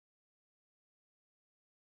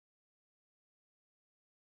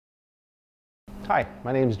Hi,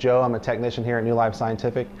 my name is Joe. I'm a technician here at New Life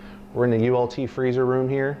Scientific. We're in the ULT freezer room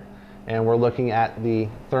here, and we're looking at the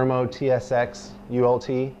Thermo TSX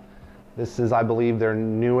ULT. This is, I believe, their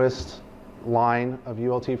newest line of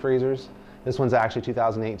ULT freezers. This one's actually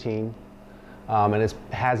 2018, and it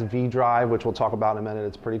has Vdrive, which we'll talk about in a minute.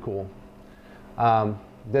 It's pretty cool.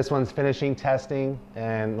 This one's finishing testing,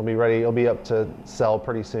 and it'll be ready. It'll be up to sell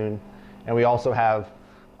pretty soon. And we also have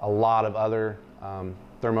a lot of other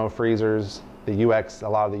Thermo freezers, a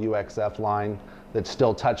lot of the UXF line that's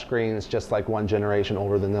still touchscreen. It's just like one generation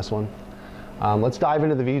older than this one. Let's dive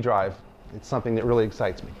into the Vdrive. It's something that really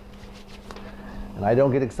excites me. And I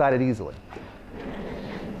don't get excited easily.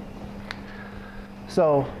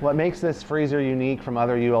 So what makes this freezer unique from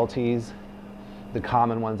other ULTs, the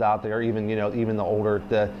common ones out there, even the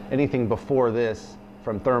older, anything before this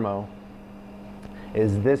from Thermo,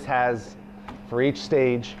 is this has, for each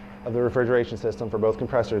stage of the refrigeration system for both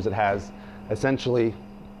compressors, it has essentially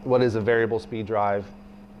what is a variable speed drive.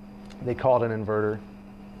 They call it an inverter.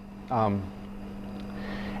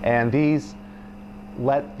 And these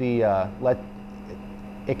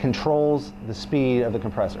it controls the speed of the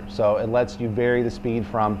compressor. So it lets you vary the speed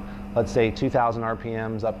from, let's say, 2,000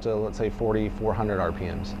 RPMs up to, let's say, 4,400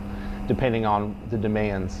 RPMs, depending on the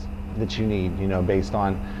demands that you need, based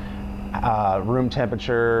on room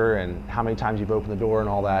temperature and how many times you've opened the door and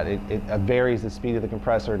all that. It varies the speed of the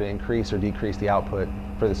compressor to increase or decrease the output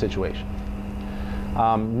for the situation.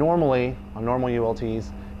 Normally, on normal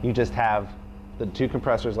ULTs, you just have the two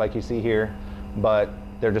compressors like you see here, but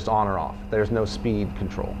they're just on or off. There's no speed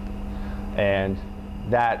control. And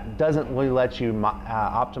that doesn't really let you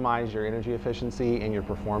optimize your energy efficiency and your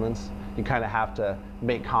performance. You kind of have to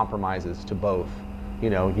make compromises to both.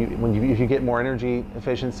 If you get more energy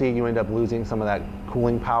efficiency, you end up losing some of that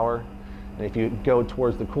cooling power. And if you go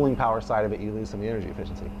towards the cooling power side of it, you lose some of the energy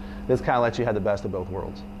efficiency. This kind of lets you have the best of both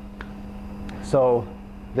worlds. So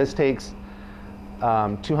this takes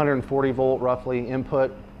 240 volt roughly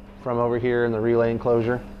input from over here in the relay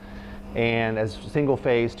enclosure. And as single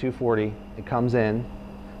phase 240, it comes in,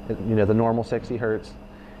 the normal 60 hertz,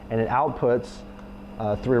 and it outputs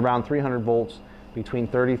through around 300 volts between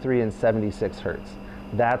 33 and 76 hertz.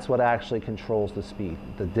 That's what actually controls the speed,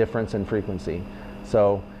 the difference in frequency.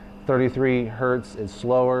 So 33 hertz is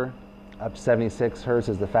slower, up to 76 hertz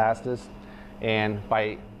is the fastest, and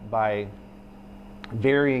by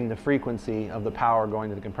varying the frequency of the power going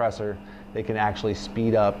to the compressor, they can actually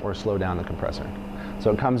speed up or slow down the compressor.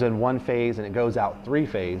 So it comes in one phase and it goes out three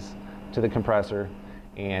phase to the compressor,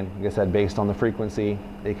 and like I said, based on the frequency,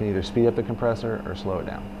 they can either speed up the compressor or slow it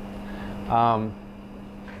down.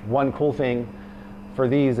 One cool thing for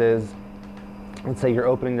these is, let's say you're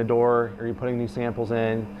opening the door or you're putting new samples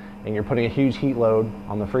in and you're putting a huge heat load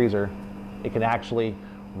on the freezer, it can actually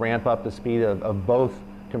ramp up the speed of both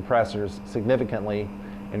compressors significantly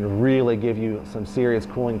and really give you some serious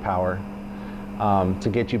cooling power to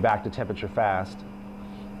get you back to temperature fast.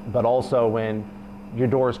 But also when your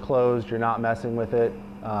door is closed, you're not messing with it,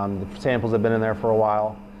 the samples have been in there for a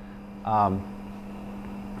while,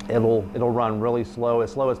 it'll run really slow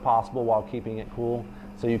as possible while keeping it cool.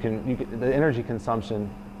 So the energy consumption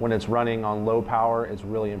when it's running on low power is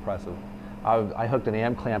really impressive. I hooked an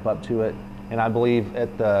amp clamp up to it, and I believe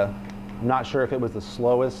I'm not sure if it was the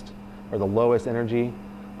slowest or the lowest energy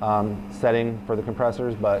setting for the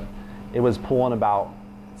compressors, but it was pulling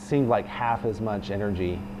seemed like half as much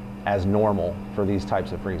energy as normal for these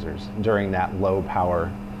types of freezers during that low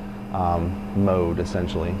power mode,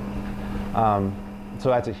 essentially. So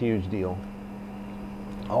that's a huge deal.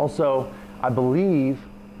 Also, I believe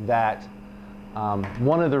that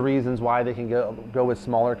one of the reasons why they can go with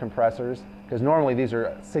smaller compressors, because normally these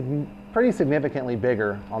are pretty significantly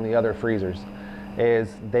bigger on the other freezers,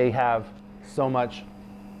 is they have so much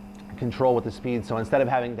control with the speed. So instead of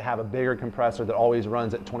having to have a bigger compressor that always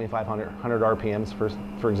runs at 2,500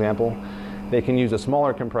 RPMs, for example, they can use a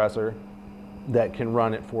smaller compressor that can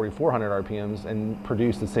run at 4,400 RPMs and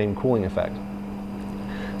produce the same cooling effect.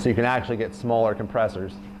 So you can actually get smaller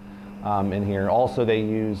compressors in here. Also, they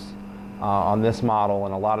use, on this model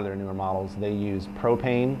and a lot of their newer models, they use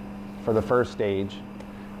propane for the first stage,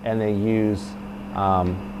 and they use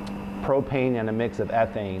propane and a mix of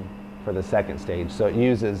ethane for the second stage. So it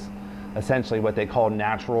uses essentially what they call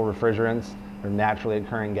natural refrigerants, or naturally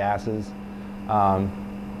occurring gases.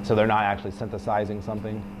 So they're not actually synthesizing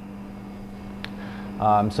something.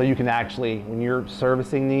 So you can actually, when you're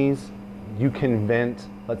servicing these, you can vent,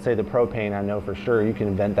 let's say the propane, I know for sure, you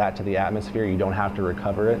can vent that to the atmosphere. You don't have to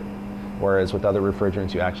recover it. Whereas with other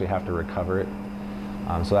refrigerants, you actually have to recover it.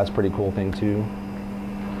 So that's a pretty cool thing too.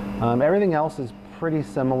 Everything else is pretty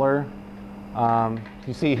similar.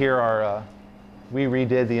 You see here we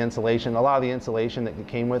redid the insulation. A lot of the insulation that it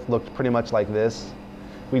came with looked pretty much like this.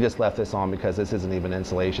 We just left this on because this isn't even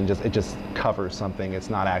insulation. It just covers something. It's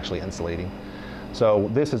not actually insulating. So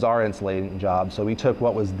this is our insulating job. So we took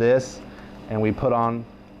what was this and we put on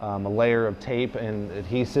a layer of tape and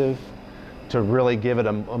adhesive to really give it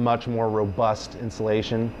a much more robust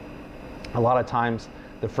insulation. A lot of times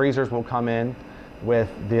the freezers will come in with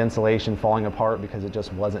the insulation falling apart because it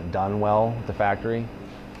just wasn't done well at the factory.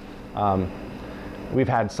 We've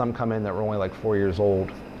had some come in that were only like 4 years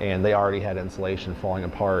old and they already had insulation falling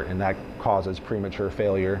apart, and that causes premature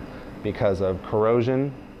failure because of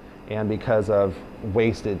corrosion and because of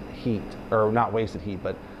wasted heat, or not wasted heat,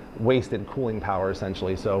 but wasted cooling power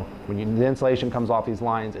essentially. So when the insulation comes off these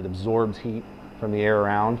lines, it absorbs heat from the air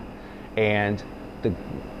around, and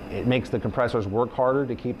it makes the compressors work harder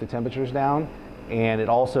to keep the temperatures down, and it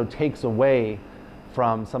also takes away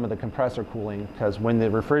from some of the compressor cooling, because when the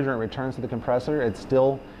refrigerant returns to the compressor,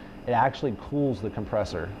 it actually cools the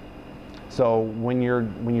compressor. So when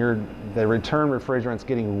the return refrigerant's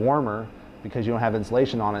getting warmer because you don't have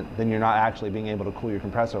insulation on it, then you're not actually being able to cool your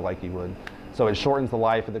compressor like you would. So it shortens the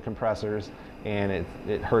life of the compressors, and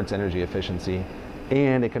it hurts energy efficiency.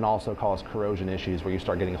 And it can also cause corrosion issues where you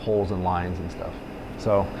start getting holes in lines and stuff.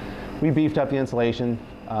 So we beefed up the insulation.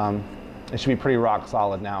 It should be pretty rock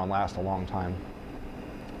solid now and last a long time.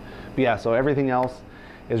 But yeah, so everything else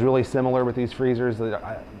is really similar with these freezers.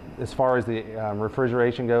 As far as the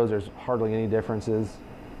refrigeration goes, there's hardly any differences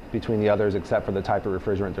between the others except for the type of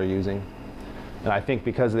refrigerant they're using. And I think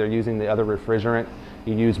because they're using the other refrigerant,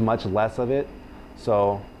 you use much less of it.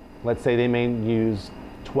 So let's say they may use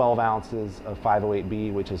 12 ounces of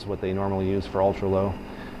 508B, which is what they normally use for ultra low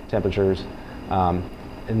temperatures.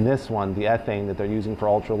 In this one, the ethane that they're using for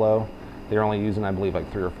ultra low, they're only using, I believe, like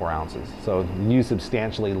 3 or 4 ounces. So you use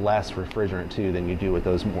substantially less refrigerant too than you do with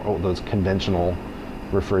those conventional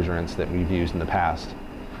refrigerants that we've used in the past.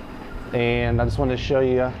 And I just wanted to show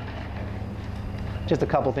you just a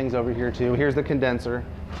couple things over here too. Here's the condenser.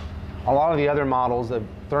 A lot of the other models of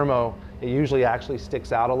Thermo, it usually actually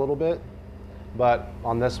sticks out a little bit, but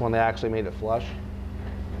on this one they actually made it flush.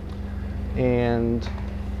 And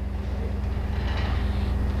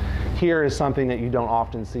here is something that you don't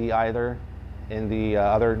often see either in the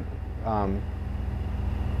other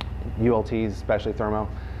ULTs, especially Thermo.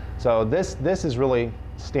 So this is really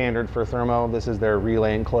standard for Thermo. This is their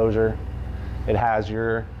relay enclosure. It has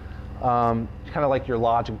your kind of like your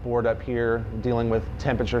logic board up here, dealing with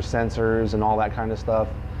temperature sensors and all that kind of stuff.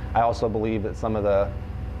 I also believe that some of the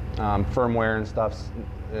firmware and stuff's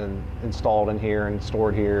installed in here and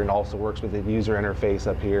stored here, and also works with the user interface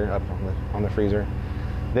up here, up on the freezer.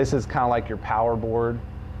 This is kind of like your power board.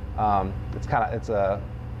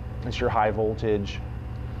 It's your high voltage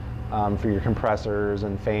for your compressors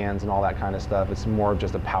and fans and all that kind of stuff. It's more of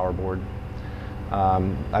just a power board.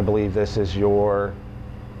 I believe this is your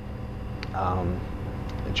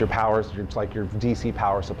it's your power. It's like your DC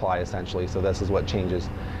power supply essentially. So this is what changes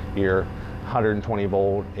your 120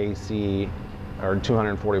 volt AC or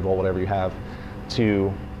 240 volt, whatever you have,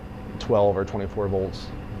 to 12 or 24 volts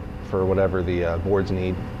for whatever the boards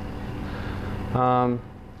need.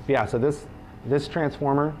 Yeah, so this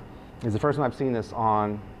transformer is the first time I've seen this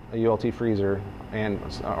on a ULT freezer and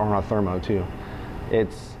on a Thermo too.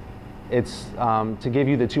 It's to give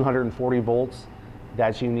you the 240 volts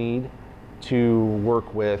that you need to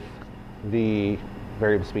work with the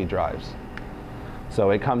variable speed drives. So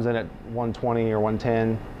it comes in at 120 or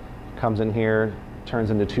 110, comes in here, turns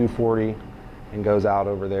into 240, and goes out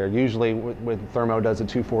over there. Usually when Thermo does a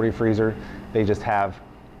 240 freezer, they just have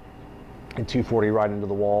a 240 right into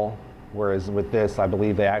the wall, whereas with this, I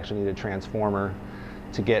believe they actually need a transformer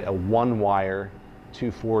to get a one-wire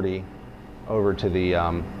 240 over to the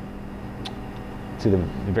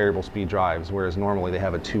variable speed drives, whereas normally they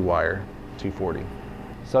have a two-wire 240.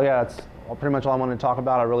 So yeah, that's pretty much all I wanted to talk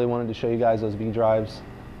about. I really wanted to show you guys those Vdrives.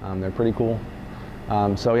 They're pretty cool.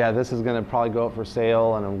 So yeah, this is going to probably go up for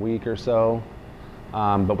sale in a week or so.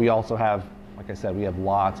 But we also have, like I said, we have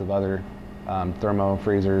lots of other Thermo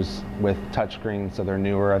freezers with touchscreens, so they're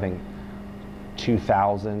newer. I think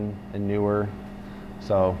 2000 and newer.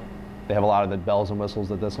 So they have a lot of the bells and whistles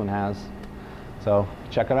that this one has. So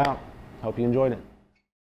check it out. Hope you enjoyed it.